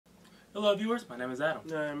Hello viewers, my name is Adam.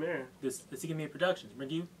 I'm Aaron. This is CKME Productions. Bring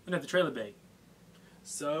you another trailer bait.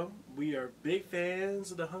 So, we are big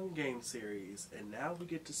fans of the Hunger Games series, and now we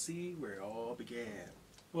get to see where it all began.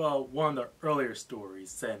 Well, one of the earlier stories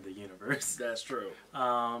set in the universe. That's true.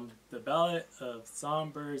 The Ballad of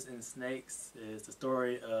Songbirds and Snakes is the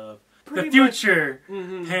story of Pretty the future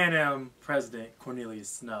much, Pan-Am President Cornelius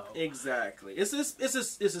Snow. Exactly. It's his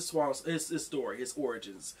story, his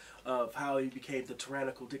origins of how he became the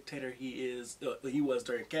tyrannical dictator he was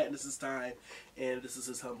during Katniss's time, and this is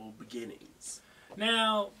his humble beginnings.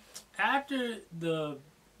 Now, after the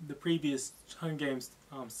previous Hunger Games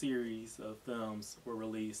series of films were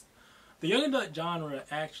released, the young adult genre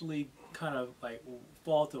actually kind of like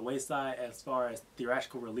fall to the wayside as far as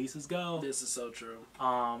theatrical releases go. This is so true.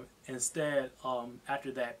 Instead,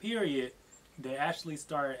 after that period, they actually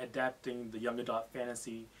started adapting the young adult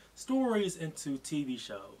fantasy stories into TV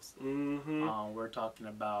shows. We're talking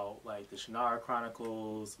about like the Shannara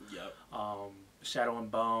Chronicles, Shadow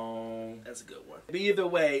and Bone. That's a good one. But either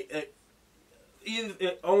way,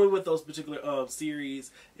 only with those particular series,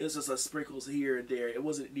 it was just like sprinkles here and there. It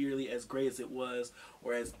wasn't nearly as great as it was,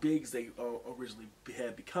 or as big as they originally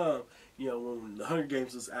had become. You know, when the Hunger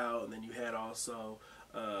Games was out, and then you had also,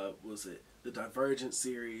 was it the Divergent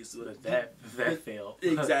series? That failed.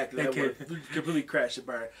 Exactly, that one completely crashed and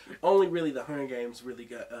burned. Only really the Hunger Games really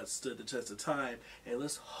got stood the test of time, and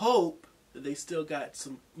let's hope that they still got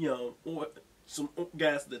some, some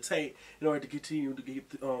gas in the tank in order to continue to keep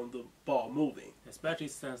the ball moving. Especially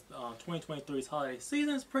since 2023's holiday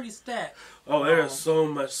season is pretty stacked. Oh, there's so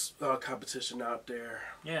much competition out there.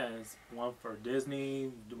 Yeah, it's one for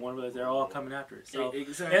Disney, one where they're all coming after it. So,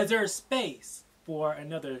 exactly. Is there space for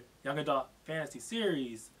another young adult fantasy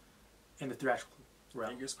series in the theatrical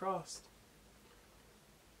realm? Fingers crossed.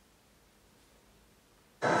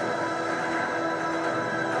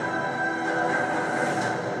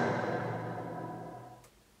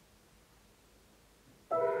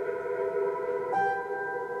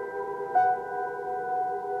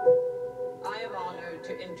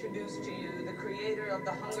 To introduce to you the creator of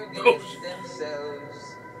the Hunger Games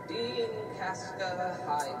themselves, Dean Casca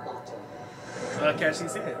Highbottom. Catch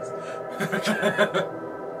these hands.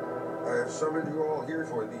 I have summoned you all here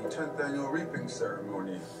for the 10th annual reaping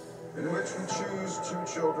ceremony, in which we choose 2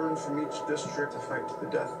 children from each district to fight to the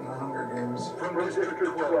death in the Hunger Games. From District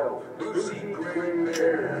 12, Lucy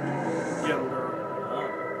Gray-Bear.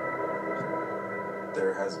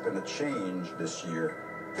 There has been a change this year.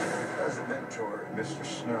 As a mentor, Mr.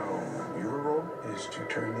 Snow, your role is to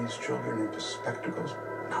turn these children into spectacles,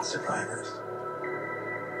 not survivors.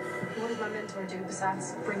 What does my mentor do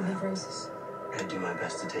besides bring me roses? I do my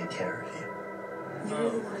best to take care of you. You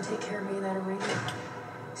really want to take care of me in that arena?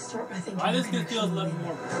 Start by thinking. Why does this feel a little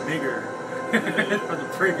more bigger for the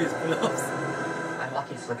previous films? I'm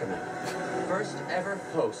Lucky Flickerman, first ever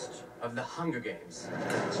host of the Hunger Games.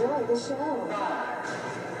 Enjoy the show.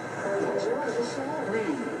 Enjoy the show. 3, 2,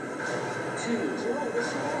 Enjoy the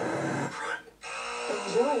show.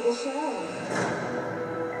 Enjoy the show.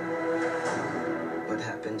 What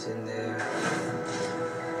happens in there?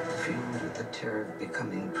 Filled with the terror of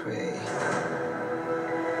becoming prey.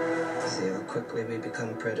 See how quickly we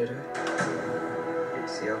become predator?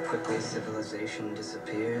 See how quickly civilization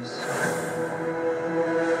disappears?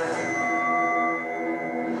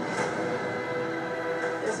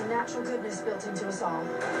 There's a natural goodness built into us all.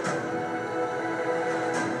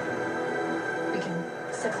 We can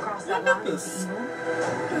step across that line into evil.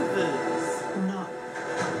 Look at this. No.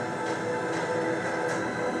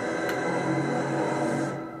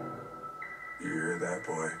 You hear that,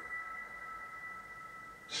 boy?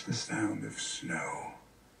 It's the sound of snow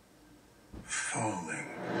falling.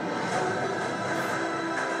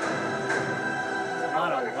 A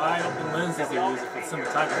lot of wide open lenses they're using for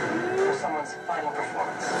cinematography. for someone's final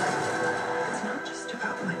performance. It's not just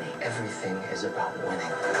about winning. Everything is about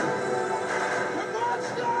winning.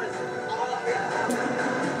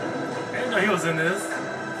 I didn't know he was in this.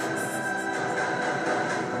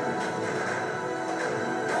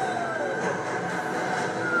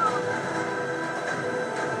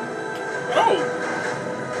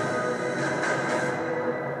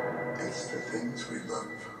 It's the things we love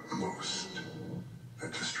most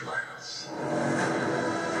that destroy us.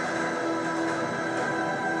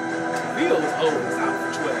 Feels always out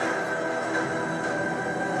for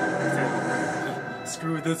 12.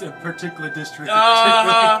 Screw this in particular district.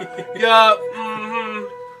 Yeah.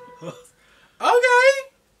 Okay.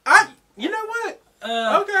 You know what?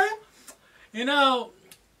 Okay. You know,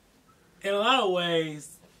 in a lot of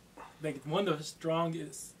ways, like one of the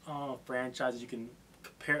strongest franchises you can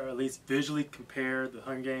compare, or at least visually compare the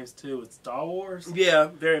Hunger Games 2 with Star Wars. Yeah,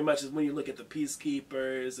 very much. Is when you look at the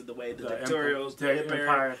Peacekeepers and the way the Dictatorials, the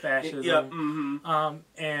Empire fascism. Yeah.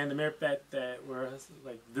 And the mere fact that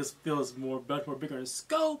this feels much more bigger in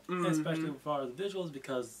scope, especially as far as the visuals,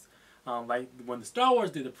 because like when the Star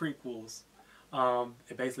Wars did the prequels,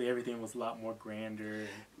 basically everything was a lot more grander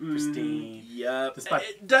and pristine. Yeah,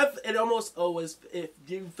 it almost always, if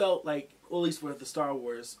you felt like, at least where the Star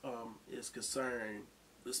Wars is concerned,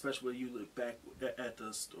 especially when you look back at the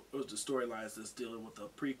storylines that's dealing with the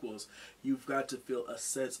prequels, you've got to feel a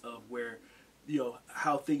sense of where, you know,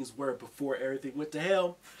 how things were before everything went to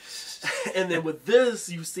hell. And then with this,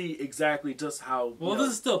 you see exactly just how... Well,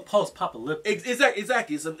 this is still post-apocalyptic.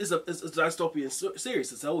 Exactly. It's a dystopian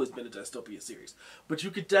series. It's always been a dystopian series. But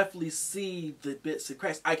you could definitely see the bits and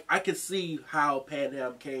cracks. I could see how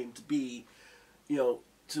Panem came to be, you know,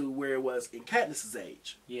 to where it was in Katniss's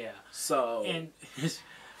age. Yeah. So... And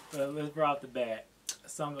let's right off the bat.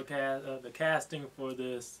 Some of the casting for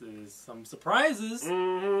this is some surprises.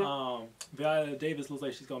 Viola Davis looks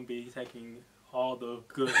like she's going to be taking all the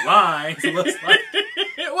good lines. It looks like.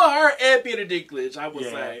 Well, her and Peter Dinklage, I would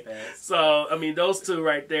say. So, I mean, those two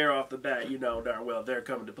right there off the bat, you know darn well they're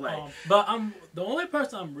coming to play. But the only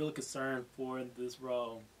person I'm really concerned for in this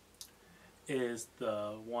role is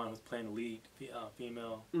the one who's playing the lead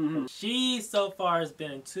female. She so far has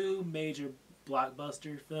been in 2 major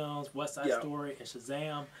blockbuster films, West Side Story and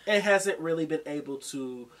Shazam. And hasn't really been able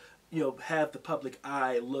to, you know, have the public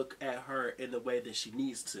eye look at her in the way that she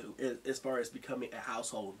needs to, as far as becoming a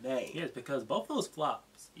household name. Yes, because both of those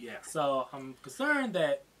flops. Yeah. So I'm concerned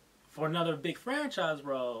that for another big franchise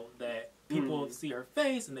role, that people see her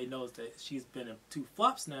face and they know that she's been in 2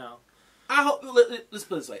 flops now. I hope, let's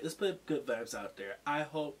put it this way, let's put good vibes out there. I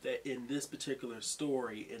hope that in this particular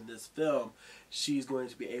story, in this film, she's going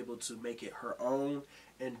to be able to make it her own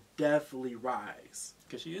and definitely rise.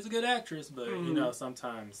 Because she is a good actress, but, you know,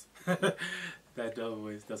 sometimes that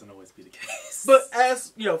doesn't always be the case. But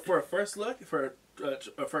as, you know, for a first look, for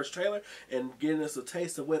a first trailer, and getting us a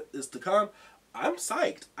taste of what is to come, I'm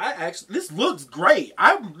psyched. This looks great.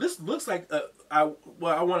 This looks like I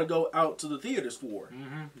want to go out to the theaters for.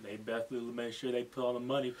 They definitely make sure they put all the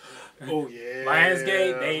money. Oh yeah,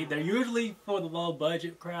 Lionsgate. They're usually for the low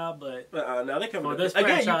budget crowd, but now they're coming. For this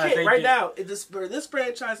again, you franchise, can't now. For this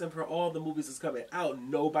franchise and for all the movies that's coming out,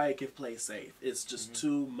 nobody can play safe. It's just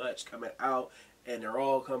too much coming out, and they're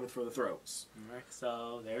all coming for the throats. All right,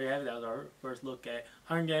 so there we have it. That was our first look at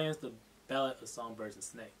Hunger Games: The Ballad of Songbirds and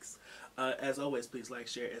Snakes. As always, please like,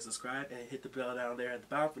 share, and subscribe, and hit the bell down there at the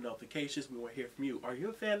bottom for notifications. We want to hear from you. Are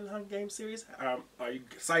you a fan of the Hunger Games series? Are you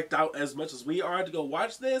psyched out as much as we are to go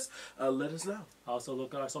watch this? Let us know. Also,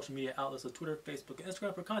 look at our social media outlets of Twitter, Facebook, and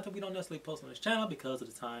Instagram for content we don't necessarily post on this channel because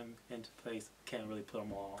of the time and place. Can't really put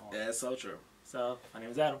them all on. That's so true. So, my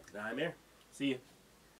name is Adam. I'm here. See you.